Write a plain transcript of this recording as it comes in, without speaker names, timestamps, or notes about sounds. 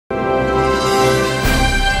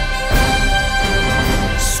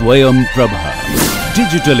Swayam Prabha.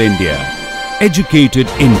 Digital India. Educated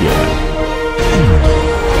India.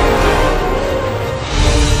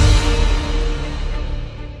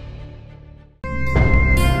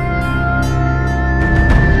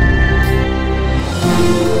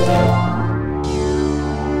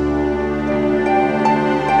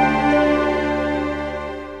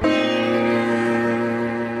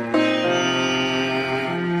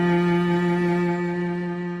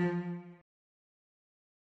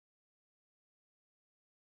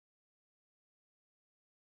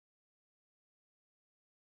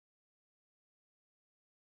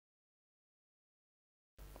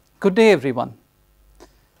 Good day everyone.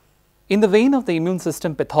 In the vein of the immune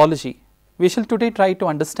system pathology, we shall today try to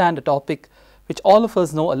understand a topic which all of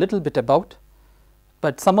us know a little bit about,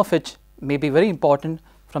 but some of which may be very important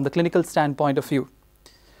from the clinical standpoint of view.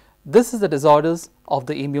 This is the disorders of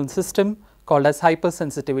the immune system called as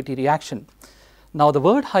hypersensitivity reaction. Now the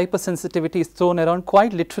word hypersensitivity is thrown around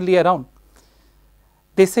quite literally around.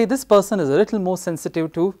 They say this person is a little more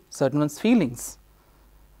sensitive to certain one's feelings.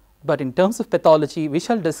 But in terms of pathology, we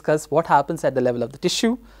shall discuss what happens at the level of the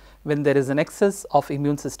tissue when there is an excess of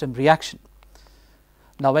immune system reaction.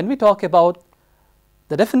 Now, when we talk about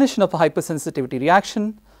the definition of a hypersensitivity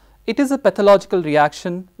reaction, it is a pathological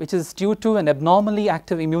reaction which is due to an abnormally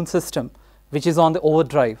active immune system which is on the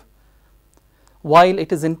overdrive. While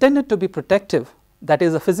it is intended to be protective, that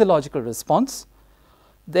is a physiological response,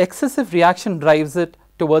 the excessive reaction drives it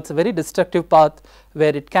towards a very destructive path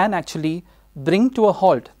where it can actually bring to a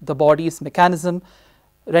halt the body's mechanism,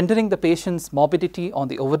 rendering the patient's morbidity on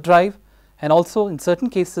the overdrive, and also in certain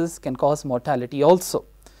cases can cause mortality also.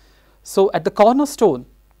 So at the cornerstone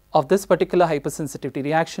of this particular hypersensitivity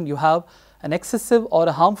reaction, you have an excessive or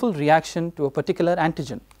a harmful reaction to a particular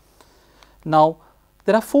antigen. Now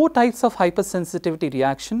there are 4 types of hypersensitivity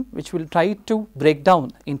reaction which we will try to break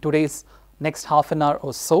down in today's next half an hour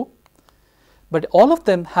or so, but all of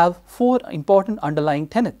them have 4 important underlying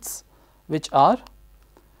tenets, which are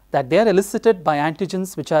that they are elicited by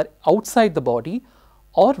antigens which are outside the body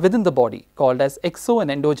or within the body, called as exo and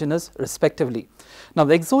endogenous respectively. Now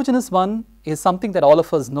the exogenous one is something that all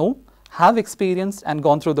of us know, have experienced and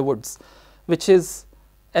gone through the woods, which is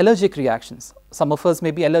allergic reactions. Some of us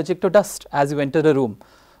may be allergic to dust as you enter a room.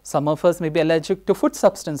 Some of us may be allergic to food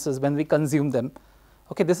substances when we consume them.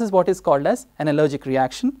 Okay, this is what is called as an allergic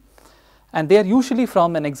reaction, and they are usually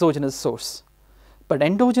from an exogenous source. But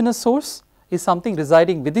endogenous source is something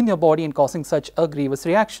residing within your body and causing such a grievous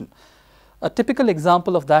reaction. A typical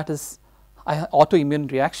example of that is autoimmune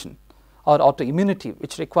reaction or autoimmunity,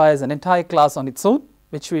 which requires an entire class on its own,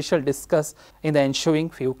 which we shall discuss in the ensuing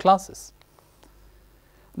few classes.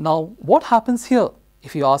 Now what happens here?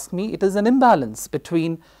 If you ask me, it is an imbalance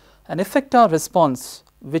between an effector response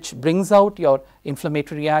which brings out your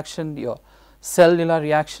inflammatory reaction, your cellular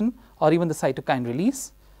reaction, or even the cytokine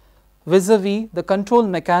release, vis-a-vis the control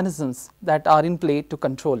mechanisms that are in play to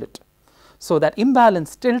control it. So that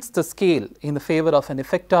imbalance tilts the scale in the favor of an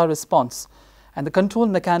effector response, and the control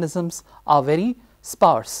mechanisms are very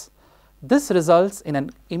sparse. This results in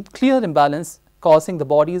a clear imbalance, causing the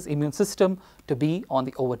body's immune system to be on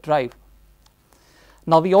the overdrive.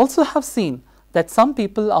 Now we also have seen that some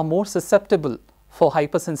people are more susceptible for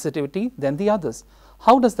hypersensitivity than the others.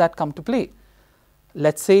 How does that come to play?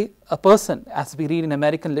 Let's say a person, as we read in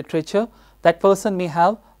American literature, that person may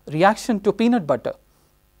have reaction to peanut butter.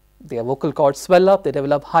 Their vocal cords swell up, they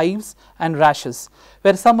develop hives and rashes,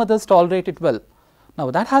 where some others tolerate it well. Now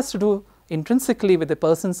that has to do intrinsically with a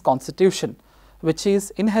person's constitution, which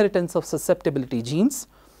is inheritance of susceptibility genes.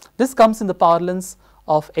 This comes in the parlance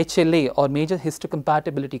of HLA or major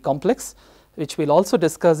histocompatibility complex, which we will also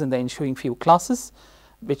discuss in the ensuing few classes,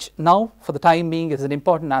 which now for the time being is an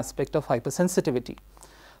important aspect of hypersensitivity.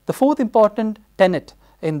 The 4th important tenet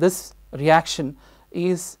in this reaction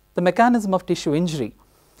is the mechanism of tissue injury.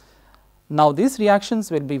 Now these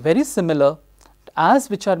reactions will be very similar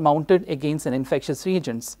as which are mounted against an infectious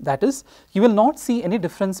reagents. That is, you will not see any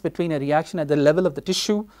difference between a reaction at the level of the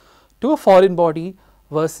tissue to a foreign body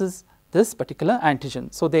versus this particular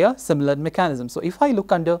antigen. So they are similar mechanisms. So if I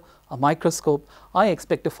look under a microscope, I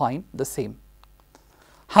expect to find the same.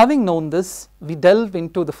 Having known this, we delve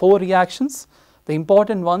into the 4 reactions, the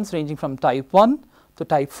important ones ranging from type 1 to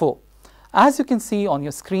type 4. As you can see on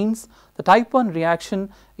your screens, the type 1 reaction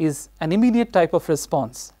is an immediate type of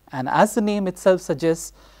response, and as the name itself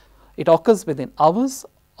suggests, it occurs within hours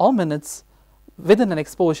or minutes within an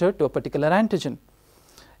exposure to a particular antigen.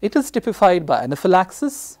 It is typified by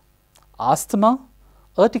anaphylaxis, asthma,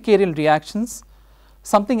 urticarial reactions,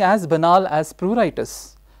 something as banal as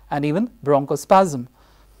pruritus, and even bronchospasm.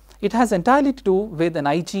 It has entirely to do with an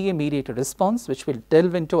IgA mediated response, which we'll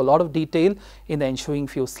delve into a lot of detail in the ensuing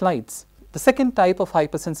few slides. The second type of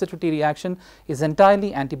hypersensitivity reaction is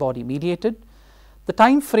entirely antibody mediated. The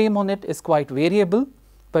time frame on it is quite variable,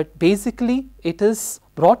 but basically it is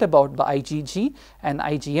brought about by IgG and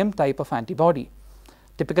IgM type of antibody.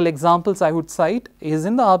 Typical examples I would cite is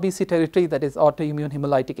in the RBC territory, that is autoimmune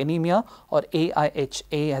hemolytic anemia, or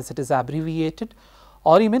AIHA as it is abbreviated,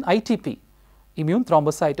 or even ITP, immune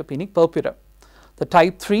thrombocytopenic purpura. The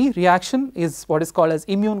type 3 reaction is what is called as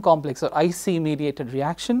immune complex or IC mediated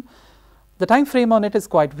reaction. The time frame on it is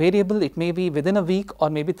quite variable. It may be within a week or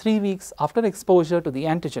maybe 3 weeks after exposure to the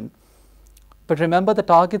antigen. But remember, the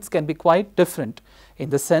targets can be quite different in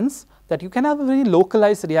the sense that you can have a very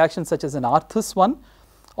localized reaction such as an Arthus one,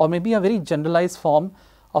 or maybe a very generalized form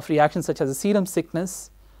of reaction such as a serum sickness,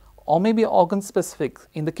 or maybe organ specific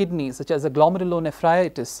in the kidneys such as a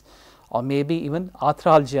glomerulonephritis, or maybe even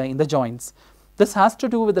arthralgia in the joints. This has to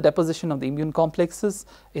do with the deposition of the immune complexes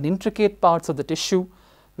in intricate parts of the tissue,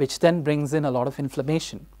 which then brings in a lot of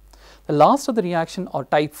inflammation. The last of the reaction, or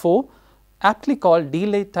type 4, aptly called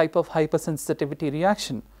delayed type of hypersensitivity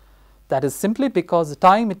reaction. That is simply because the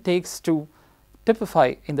time it takes to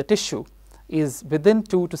typify in the tissue is within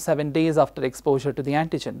 2 to 7 days after exposure to the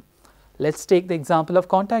antigen. Let's take the example of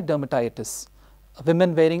contact dermatitis.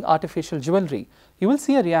 Women wearing artificial jewelry, you will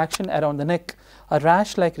see a reaction around the neck, a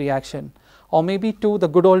rash-like reaction, or maybe to the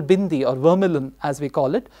good old bindi or vermilion as we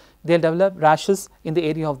call it, they'll develop rashes in the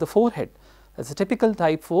area of the forehead. That's a typical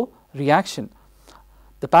type 4 reaction.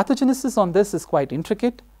 The pathogenesis on this is quite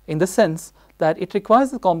intricate in the sense that it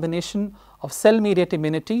requires a combination of cell-mediated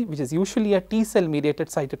immunity, which is usually a T-cell mediated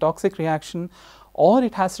cytotoxic reaction, or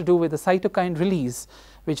it has to do with the cytokine release,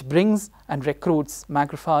 which brings and recruits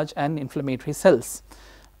macrophage and inflammatory cells.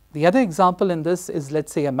 The other example in this is,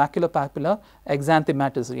 let's say, a maculopapular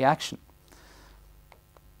exanthematous reaction.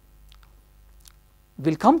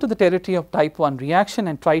 We'll come to the territory of type 1 reaction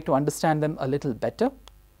and try to understand them a little better.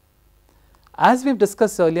 As we've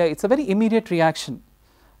discussed earlier, it's a very immediate reaction,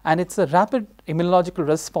 and it's a rapid immunological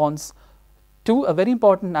response to a very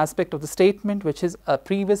important aspect of the statement, which is a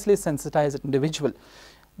previously sensitized individual.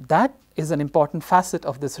 That is an important facet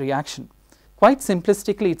of this reaction. Quite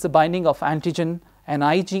simplistically, it's a binding of antigen and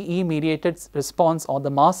IgE mediated response on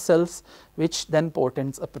the mast cells, which then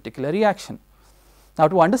portends a particular reaction. Now,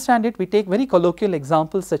 to understand it, we take very colloquial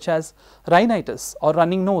examples such as rhinitis or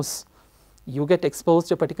running nose. You get exposed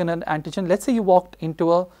to a particular antigen. Let's say you walked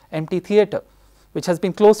into an empty theatre which has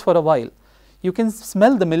been closed for a while. You can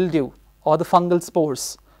smell the mildew or the fungal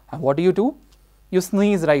spores, and what do? You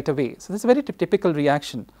sneeze right away. So, this is a very typical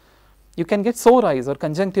reaction. You can get sore eyes or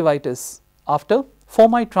conjunctivitis after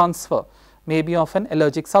fomite transfer, maybe of an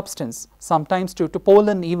allergic substance, sometimes due to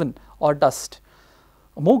pollen even or dust.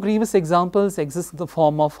 More grievous examples exist in the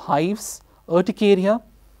form of hives, urticaria.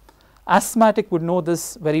 Asthmatic would know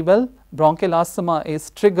this very well. Bronchial asthma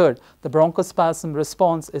is triggered, the bronchospasm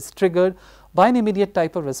response is triggered by an immediate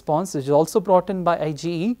type of response, which is also brought in by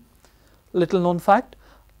IgE. Little known fact,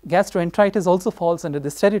 gastroenteritis also falls under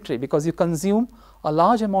this territory because you consume a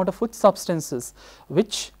large amount of food substances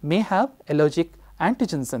which may have allergic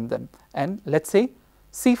antigens in them, and let's say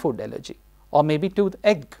seafood allergy or maybe to the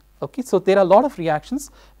egg. Okay, so there are a lot of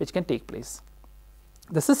reactions which can take place.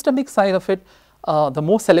 The systemic side of it, the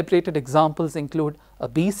most celebrated examples include a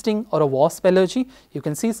bee sting or a wasp allergy. You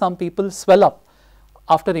can see some people swell up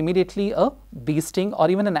after immediately a bee sting or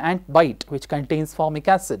even an ant bite which contains formic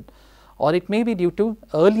acid, or it may be due to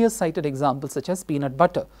earlier cited examples such as peanut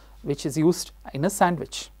butter, which is used in a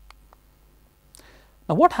sandwich.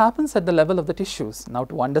 Now, what happens at the level of the tissues? Now,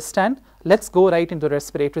 to understand, let's go right into the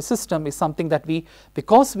respiratory system is something that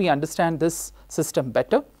because we understand this system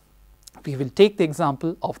better, we will take the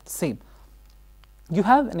example of the same. You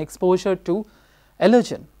have an exposure to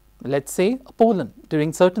allergen, let's say a pollen.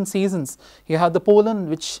 During certain seasons, you have the pollen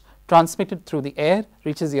which transmitted through the air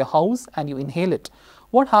reaches your house and you inhale it.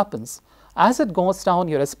 What happens? As it goes down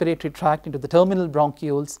your respiratory tract into the terminal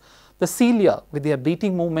bronchioles, the cilia with their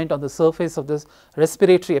beating movement on the surface of this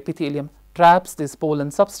respiratory epithelium traps these pollen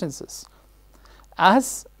substances.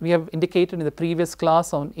 As we have indicated in the previous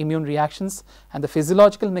class on immune reactions and the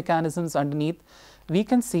physiological mechanisms underneath, we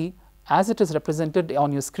can see, as it is represented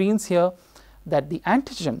on your screens here, that the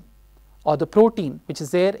antigen or the protein which is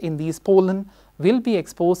there in these pollen will be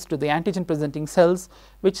exposed to the antigen presenting cells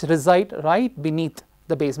which reside right beneath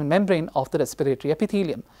the basement membrane of the respiratory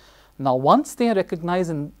epithelium. Now, once they are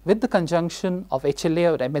recognized with the conjunction of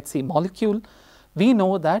HLA or MHC molecule, we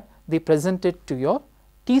know that they present it to your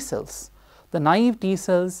T cells. The naive T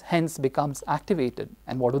cells hence becomes activated,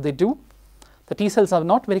 and what do? The T cells are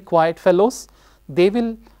not very quiet fellows. They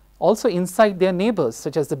will also incite their neighbors,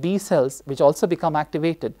 such as the B cells, which also become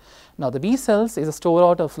activated. Now, the B cells is a store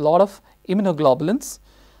out of a lot of immunoglobulins,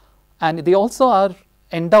 and they also are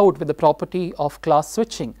endowed with the property of class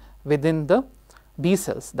switching within the B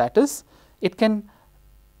cells. That is, it can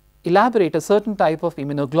elaborate a certain type of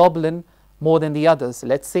immunoglobulin more than the others.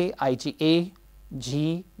 Let us say IgA,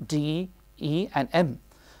 G, D, E and M.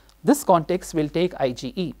 This context will take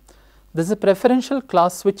IgE. There is a preferential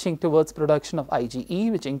class switching towards production of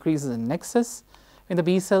IgE, which increases in excess in the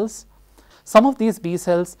B cells. Some of these B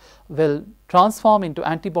cells will transform into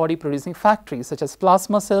antibody producing factories, such as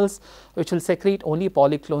plasma cells, which will secrete only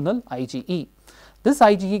polyclonal IgE. This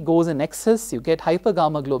IgE goes in excess, you get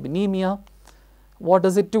hypergammaglobulinemia. What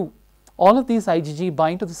does it do? All of these IgG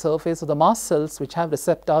bind to the surface of the mast cells, which have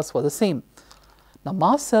receptors for the same. Now,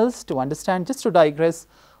 mast cells, to understand, just to digress,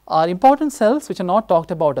 are important cells which are not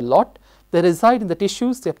talked about a lot. They reside in the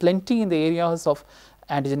tissues. There are plenty in the areas of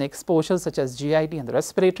antigen exposure, such as GIT and the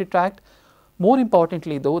respiratory tract. More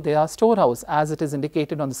importantly though, they are storehouse, as it is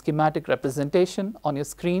indicated on the schematic representation on your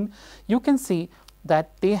screen. You can see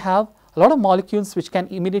that they have a lot of molecules which can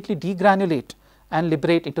immediately degranulate and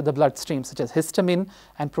liberate into the bloodstream, such as histamine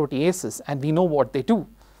and proteases, and we know what they do.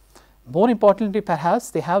 More importantly perhaps,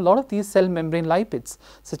 they have a lot of these cell membrane lipids,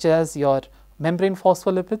 such as your membrane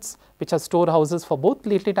phospholipids, which are storehouses for both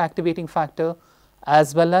platelet activating factor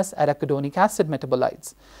as well as arachidonic acid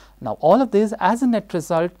metabolites. Now, all of these as a net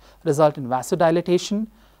result in vasodilatation,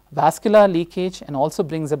 vascular leakage, and also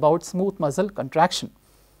brings about smooth muscle contraction.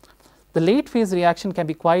 The late phase reaction can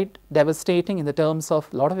be quite devastating in the terms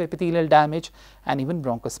of a lot of epithelial damage and even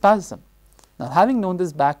bronchospasm. Now, having known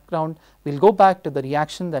this background, we will go back to the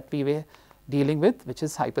reaction that we were dealing with, which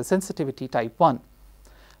is hypersensitivity type 1.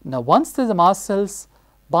 Now, once the mast cells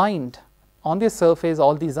bind on their surface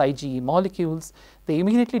all these IgE molecules, they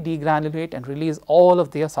immediately degranulate and release all of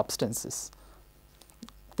their substances.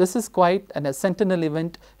 This is quite a sentinel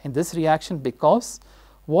event in this reaction, because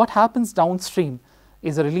what happens downstream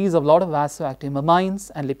is a release of a lot of vasoactive amines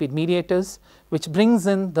and lipid mediators, which brings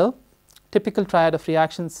in the typical triad of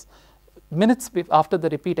reactions minutes after the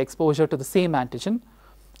repeat exposure to the same antigen.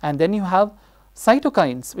 And then you have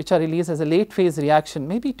cytokines, which are released as a late phase reaction,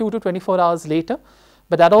 maybe 2 to 24 hours later,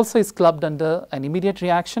 but that also is clubbed under an immediate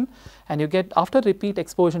reaction, and you get, after repeat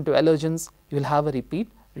exposure to allergens, you will have a repeat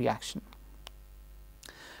reaction.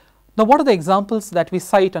 Now, what are the examples that we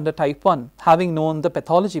cite under type 1, having known the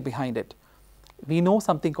pathology behind it? We know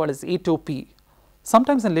something called as atopy.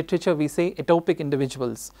 Sometimes in literature we say atopic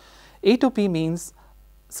individuals. Atopy means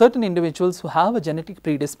certain individuals who have a genetic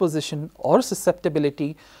predisposition or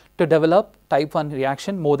susceptibility to develop type 1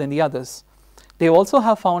 reaction more than the others. They also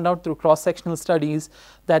have found out through cross-sectional studies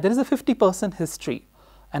that there is a 50% history,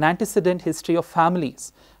 an antecedent history of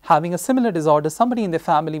families having a similar disorder. Somebody in their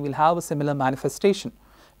family will have a similar manifestation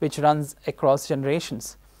which runs across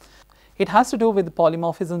generations. It has to do with the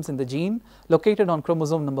polymorphisms in the gene located on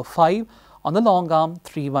chromosome number 5 on the long arm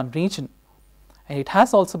 3-1 region. And it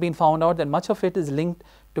has also been found out that much of it is linked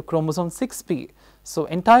to chromosome 6p. So,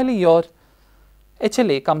 entirely your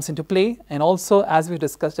HLA comes into play, and also, as we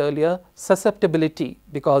discussed earlier, susceptibility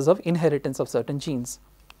because of inheritance of certain genes.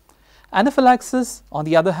 Anaphylaxis, on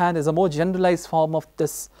the other hand, is a more generalized form of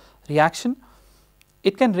this reaction.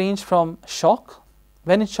 It can range from shock.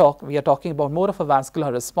 When in shock, we are talking about more of a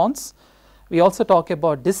vascular response. We also talk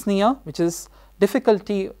about dyspnea, which is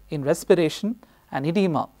difficulty in respiration, and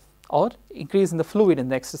edema, or increase in the fluid in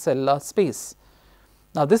the extracellular space.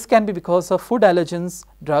 Now, this can be because of food allergens,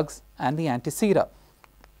 drugs, and the antisera.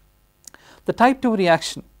 The type 2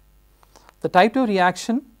 reaction. The type 2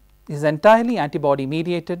 reaction is entirely antibody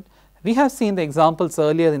mediated. We have seen the examples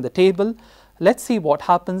earlier in the table. Let's see what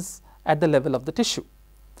happens at the level of the tissue.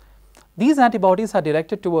 These antibodies are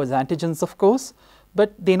directed towards antigens, of course,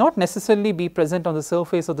 but they not necessarily be present on the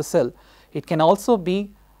surface of the cell. It can also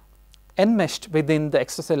be enmeshed within the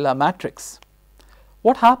extracellular matrix.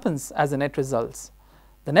 What happens as a net result?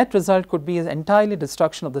 The net result could be entirely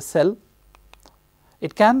destruction of the cell.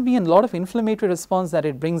 It can be a lot of inflammatory response that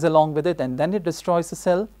it brings along with it, and then it destroys the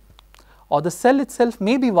cell, or the cell itself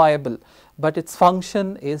may be viable, but its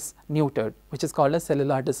function is neutered, which is called a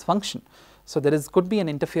cellular dysfunction. So, there could be an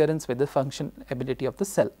interference with the function ability of the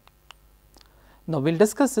cell. Now, we will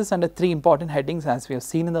discuss this under 3 important headings, as we have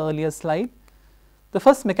seen in the earlier slide. The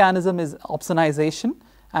first mechanism is opsonization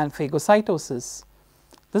and phagocytosis.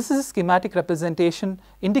 This is a schematic representation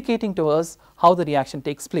indicating to us how the reaction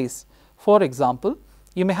takes place. For example,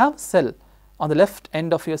 you may have a cell on the left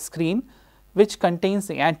end of your screen which contains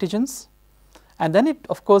the antigens, and then it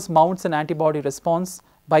of course mounts an antibody response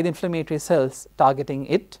by the inflammatory cells targeting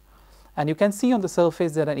it, and you can see on the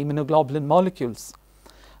surface there are immunoglobulin molecules.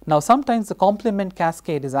 Now sometimes the complement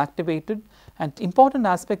cascade is activated, and important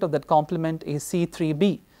aspect of that complement is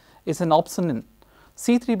C3b, is an opsonin.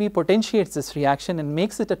 C3b potentiates this reaction and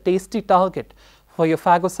makes it a tasty target for your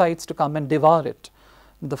phagocytes to come and devour it.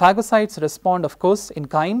 The phagocytes respond, of course, in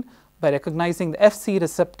kind by recognizing the Fc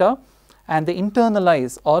receptor, and they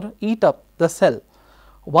internalize or eat up the cell.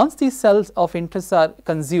 Once these cells of interest are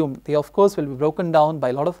consumed, they of course will be broken down by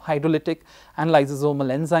a lot of hydrolytic and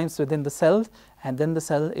lysosomal enzymes within the cells, and then the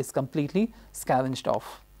cell is completely scavenged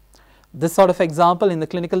off. This sort of example in the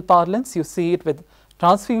clinical parlance, you see it with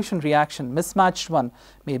transfusion reaction, mismatched one,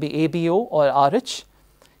 maybe ABO or RH.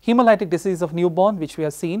 Hemolytic disease of newborn, which we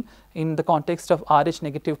have seen in the context of RH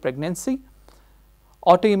negative pregnancy.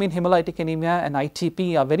 Autoimmune hemolytic anemia and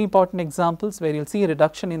ITP are very important examples where you will see a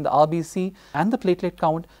reduction in the RBC and the platelet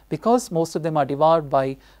count, because most of them are devoured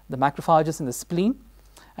by the macrophages in the spleen.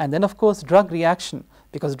 And then of course drug reaction,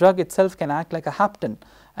 because drug itself can act like a hapten,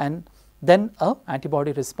 and then an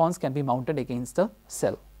antibody response can be mounted against the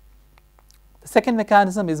cell. The second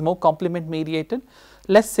mechanism is more complement mediated.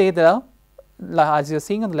 Let us say there are, as you are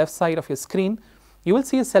seeing on the left side of your screen, you will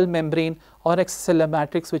see a cell membrane or extracellular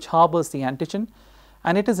matrix which harbors the antigen,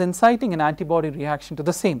 and it is inciting an antibody reaction to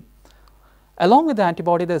the same. Along with the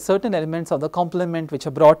antibody, there are certain elements of the complement which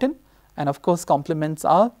are brought in, and of course complements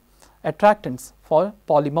are attractants for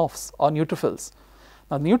polymorphs or neutrophils.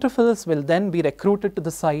 Now neutrophils will then be recruited to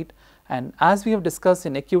the site, and as we have discussed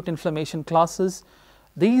in acute inflammation classes,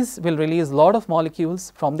 these will release a lot of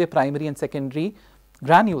molecules from their primary and secondary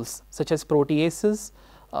granules, such as proteases,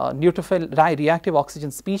 neutrophil reactive oxygen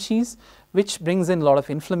species, which brings in a lot of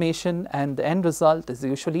inflammation, and the end result is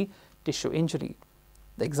usually tissue injury.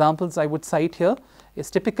 The examples I would cite here is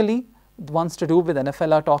typically the ones to do with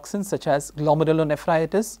NfLR toxins such as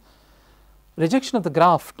glomerulonephritis, rejection of the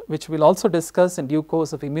graft, which we will also discuss in due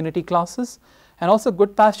course of immunity classes, and also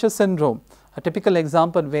Goodpasture syndrome, a typical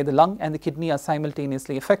example where the lung and the kidney are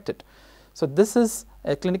simultaneously affected. So this is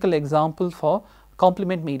a clinical example for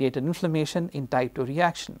complement mediated inflammation in type 2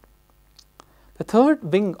 reaction. The third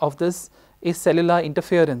wing of this is cellular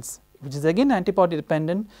interference, which is again antibody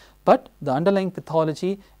dependent, but the underlying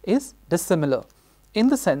pathology is dissimilar. In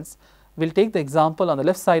the sense, we will take the example on the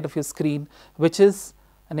left side of your screen, which is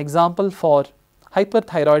an example for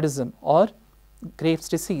hyperthyroidism or Graves'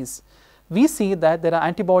 disease. We see that there are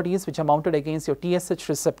antibodies which are mounted against your TSH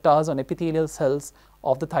receptors on epithelial cells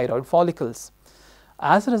of the thyroid follicles.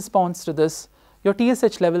 As a response to this, your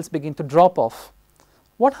TSH levels begin to drop off.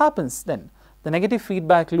 What happens then? The negative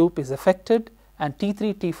feedback loop is affected, and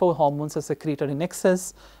T3, T4 hormones are secreted in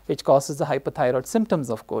excess, which causes the hyperthyroid symptoms,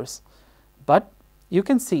 of course. But you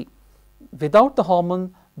can see, without the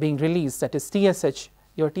hormone being released, that is TSH,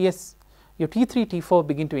 your T3, T4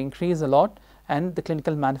 begin to increase a lot, and the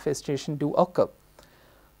clinical manifestation do occur.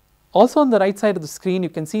 Also on the right side of the screen, you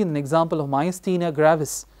can see an example of myasthenia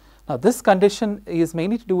gravis. Now this condition is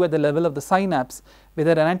mainly to do at the level of the synapse, where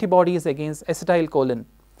there are antibodies against acetylcholine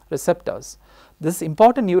receptors. This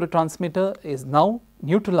important neurotransmitter is now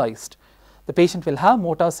neutralized. The patient will have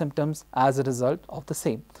motor symptoms as a result of the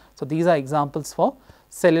same. So these are examples for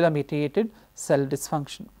cellular mediated cell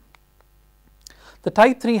dysfunction. The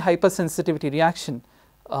type 3 hypersensitivity reaction,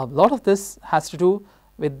 a lot of this has to do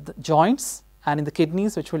with joints and in the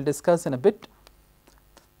kidneys, which we will discuss in a bit.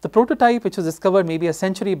 The prototype, which was discovered maybe a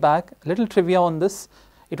century back, a little trivia on this,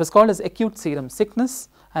 it was called as acute serum sickness,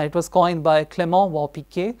 and it was coined by Clement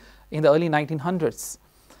Piquet in the early 1900s.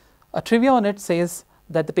 A trivia on it says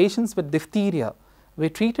that the patients with diphtheria were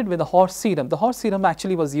treated with a horse serum. The horse serum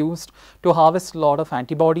actually was used to harvest a lot of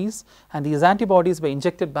antibodies, and these antibodies were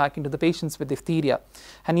injected back into the patients with diphtheria.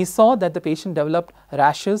 And he saw that the patient developed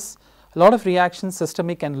rashes, a lot of reactions,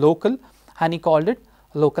 systemic and local, and he called it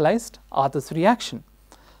localized Arthur's reaction.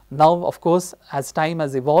 Now, of course, as time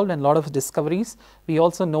has evolved and a lot of discoveries, we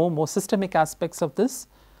also know more systemic aspects of this,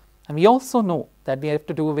 and we also know that we have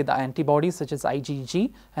to do with antibodies such as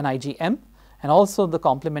IgG and IgM, and also the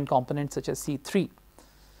complement components such as C3.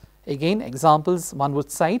 Again, examples one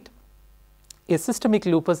would cite is systemic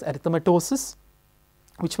lupus erythematosus,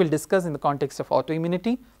 which we will discuss in the context of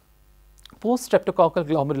autoimmunity, post-streptococcal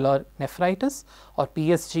glomerular nephritis or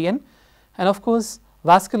PSGN, and of course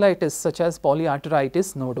vasculitis such as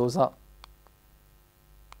polyarteritis nodosa.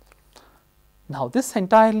 Now this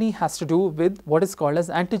entirely has to do with what is called as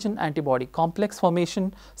antigen-antibody complex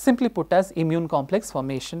formation, simply put as immune complex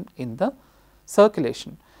formation in the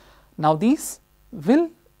circulation. Now these will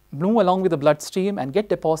move along with the bloodstream and get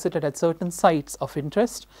deposited at certain sites of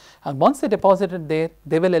interest, and once they deposited there,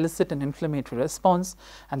 they will elicit an inflammatory response,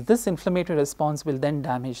 and this inflammatory response will then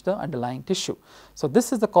damage the underlying tissue. So,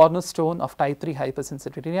 this is the cornerstone of type 3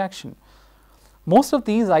 hypersensitivity reaction. Most of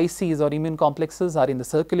these ICs or immune complexes are in the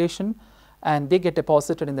circulation and they get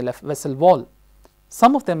deposited in the left vessel wall.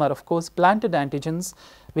 Some of them are of course planted antigens,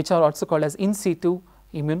 which are also called as in situ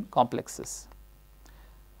immune complexes.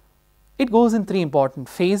 It goes in 3 important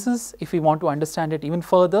phases if we want to understand it even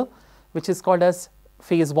further, which is called as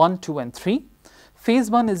phase 1, 2 and 3. Phase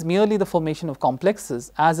 1 is merely the formation of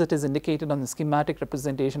complexes as it is indicated on the schematic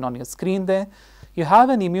representation on your screen there. You have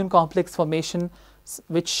an immune complex formation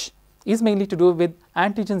which is mainly to do with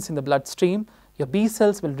antigens in the bloodstream. Your B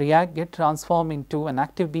cells will react, get transformed into an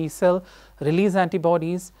active B cell, release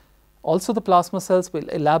antibodies. Also the plasma cells will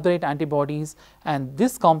elaborate antibodies, and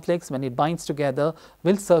this complex, when it binds together,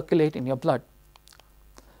 will circulate in your blood.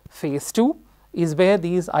 Phase 2 is where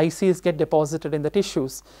these ICs get deposited in the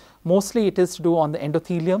tissues. Mostly it is to do on the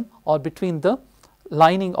endothelium or between the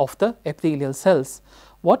lining of the epithelial cells.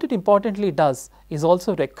 What it importantly does is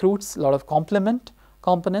also recruits a lot of complement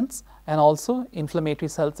components and also inflammatory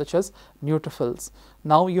cells such as neutrophils.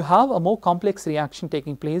 Now you have a more complex reaction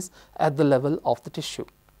taking place at the level of the tissue.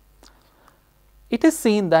 It is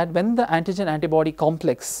seen that when the antigen antibody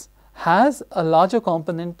complex has a larger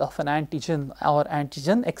component of an antigen or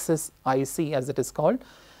antigen excess IC as it is called,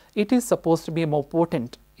 it is supposed to be more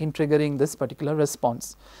potent in triggering this particular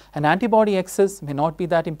response. An antibody excess may not be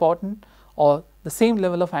that important, or the same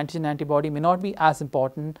level of antigen antibody may not be as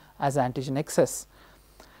important as antigen excess.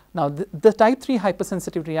 Now the type 3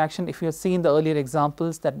 hypersensitivity reaction, if you have seen the earlier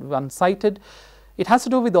examples that one cited, it has to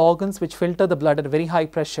do with the organs which filter the blood at a very high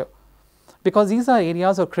pressure, because these are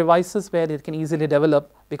areas or crevices where it can easily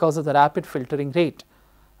develop because of the rapid filtering rate.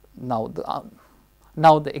 Now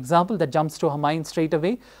the example that jumps to our mind straight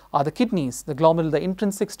away are the kidneys. The glomerule, the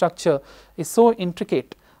intrinsic structure is so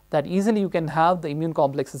intricate that easily you can have the immune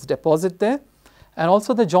complexes deposit there, and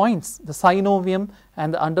also the joints, the synovium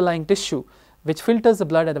and the underlying tissue which filters the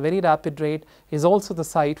blood at a very rapid rate is also the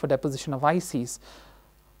site for deposition of ICs.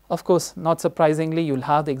 Of course, not surprisingly, you will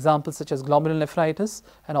have the examples such as glomerulonephritis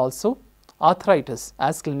and also arthritis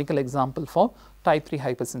as clinical example for type 3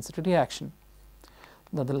 hypersensitivity reaction.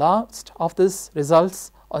 Now the last of this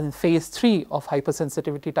results in phase 3 of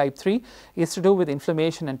hypersensitivity type 3 is to do with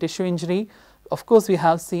inflammation and tissue injury. Of course, we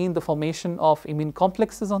have seen the formation of immune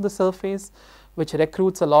complexes on the surface which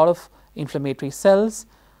recruits a lot of inflammatory cells,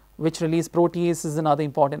 which release proteases and other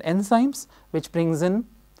important enzymes, which brings in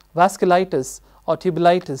vasculitis or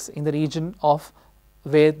tubulitis in the region of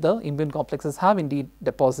where the immune complexes have indeed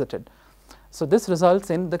deposited. So this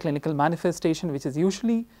results in the clinical manifestation, which is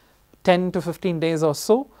usually 10 to 15 days or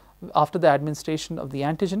so after the administration of the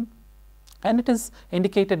antigen, and it is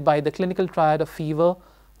indicated by the clinical triad of fever,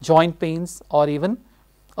 joint pains, or even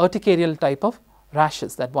urticarial type of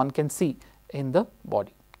rashes that one can see in the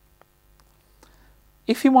body.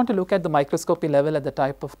 If you want to look at the microscopy level at the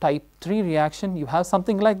type of type 3 reaction, you have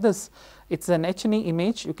something like this. It's an H&E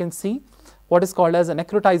image. You can see what is called as a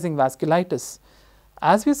necrotizing vasculitis.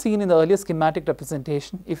 As we've seen in the earlier schematic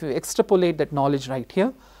representation, if you extrapolate that knowledge right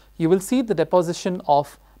here, you will see the deposition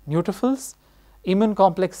of neutrophils, immune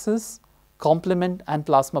complexes, complement and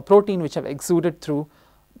plasma protein which have exuded through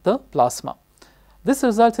the plasma. This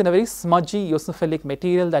results in a very smudgy eosinophilic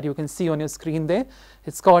material that you can see on your screen there.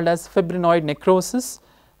 It's called as fibrinoid necrosis,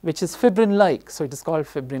 which is fibrin-like, so it is called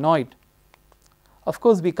fibrinoid. Of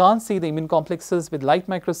course, we can't see the immune complexes with light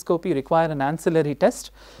microscopy, require an ancillary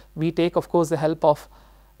test. We take of course the help of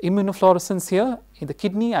immunofluorescence here in the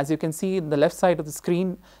kidney. As you can see in the left side of the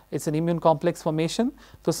screen, it's an immune complex formation.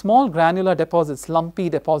 So small granular deposits, lumpy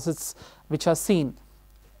deposits which are seen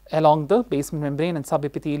along the basement membrane and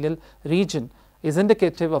subepithelial region is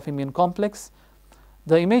indicative of immune complex.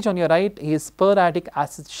 The image on your right is per-adic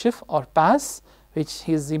acid Schiff or PAS, which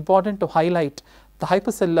is important to highlight the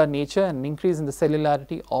hypercellular nature and increase in the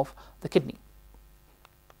cellularity of the kidney.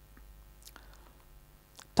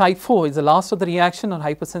 Type 4 is the last of the reaction or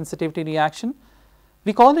hypersensitivity reaction.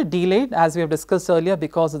 We call it delayed as we have discussed earlier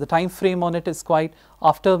because of the time frame on it is quite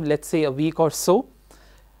after, let's say, a week or so.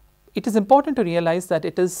 It is important to realize that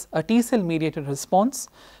it is a T cell mediated response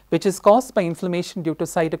which is caused by inflammation due to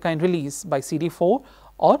cytokine release by CD4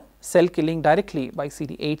 or cell killing directly by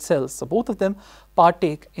CD8 cells. So both of them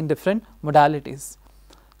partake in different modalities.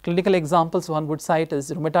 Clinical examples one would cite is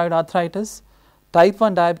rheumatoid arthritis, type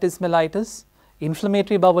 1 diabetes mellitus,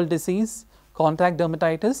 inflammatory bowel disease, contact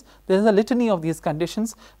dermatitis. There is a litany of these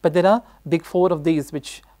conditions, but there are big 4 of these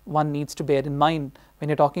which one needs to bear in mind when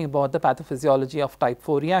you're talking about the pathophysiology of type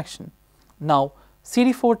 4 reaction. Now,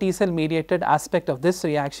 CD4 T cell mediated aspect of this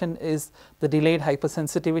reaction is the delayed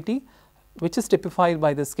hypersensitivity, which is typified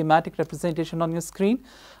by the schematic representation on your screen.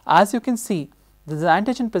 As you can see, there is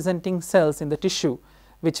antigen presenting cells in the tissue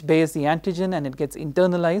which bears the antigen and it gets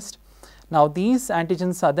internalized. Now, these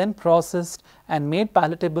antigens are then processed and made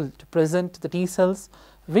palatable to present the T cells,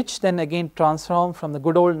 which then again transform from the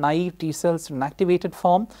good old naive T cells to an activated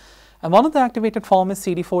form, and one of the activated form is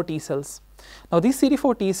CD4 T cells. Now, these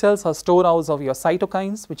CD4 T cells are storehouse of your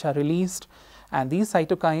cytokines which are released, and these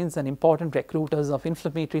cytokines are important recruiters of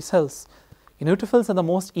inflammatory cells. Neutrophils are the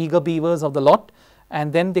most eager beavers of the lot,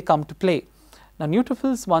 and then they come to play. Now,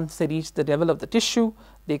 neutrophils, once they reach the level of the tissue,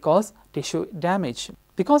 they cause tissue damage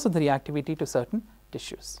because of the reactivity to certain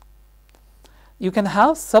tissues. You can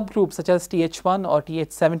have subgroups such as Th1 or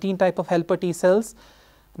Th17 type of helper T cells.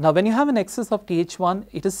 Now, when you have an excess of Th1,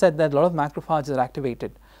 it is said that a lot of macrophages are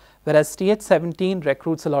activated, whereas Th17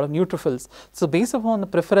 recruits a lot of neutrophils. So, based upon the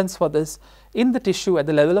preference for this, in the tissue at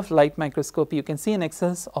the level of light microscopy, you can see an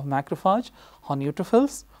excess of macrophage or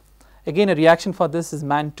neutrophils. Again, a reaction for this is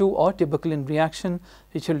MAN2 or tuberculin reaction,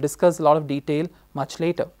 which we will discuss a lot of detail much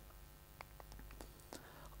later.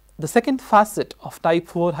 The second facet of type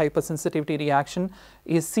 4 hypersensitivity reaction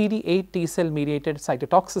is CD8 T cell mediated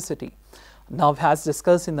cytotoxicity. Now, as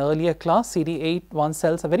discussed in the earlier class, CD8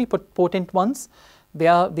 cells are very potent ones. They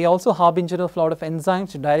also harbinger of a lot of enzymes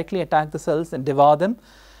to directly attack the cells and devour them.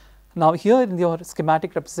 Now, here in your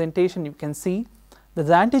schematic representation, you can see that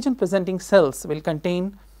the antigen presenting cells will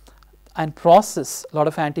contain and process a lot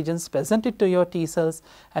of antigens presented to your T cells,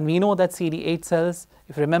 and we know that CD8 cells,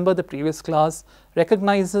 if you remember the previous class,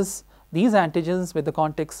 recognizes these antigens with the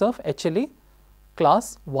context of HLA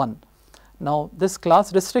class 1. Now, this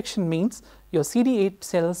class restriction means your CD8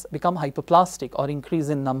 cells become hyperplastic or increase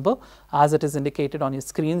in number, as it is indicated on your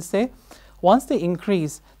screens there. Once they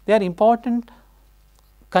increase, their important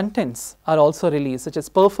contents are also released, such as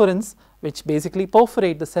perforins, which basically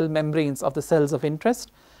perforate the cell membranes of the cells of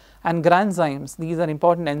interest, and granzymes. These are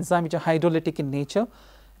important enzymes which are hydrolytic in nature.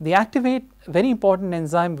 They activate very important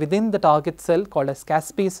enzyme within the target cell called as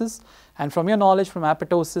caspases, and from your knowledge from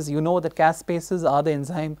apoptosis, you know that caspases are the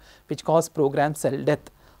enzyme which cause programmed cell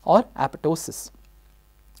death or apoptosis.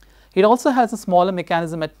 It also has a smaller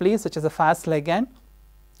mechanism at play, such as a Fas ligand,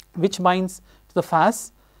 which binds to the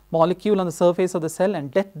Fas molecule on the surface of the cell,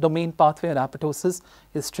 and death domain pathway or apoptosis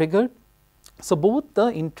is triggered. So, both the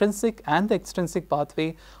intrinsic and the extrinsic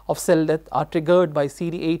pathway of cell death are triggered by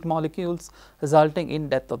CD8 molecules, resulting in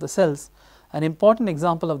death of the cells. An important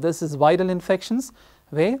example of this is viral infections,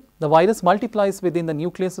 where the virus multiplies within the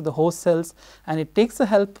nucleus of the host cells, and it takes the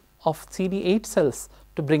help of CD8 cells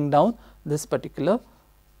to bring down this particular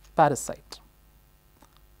parasite.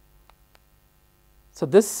 So,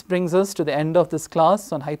 this brings us to the end of this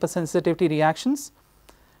class on hypersensitivity reactions.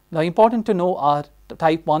 Now, important to know are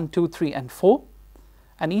type 1, 2, 3 and 4,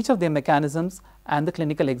 and each of their mechanisms and the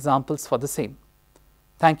clinical examples for the same.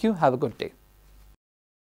 Thank you. Have a good day.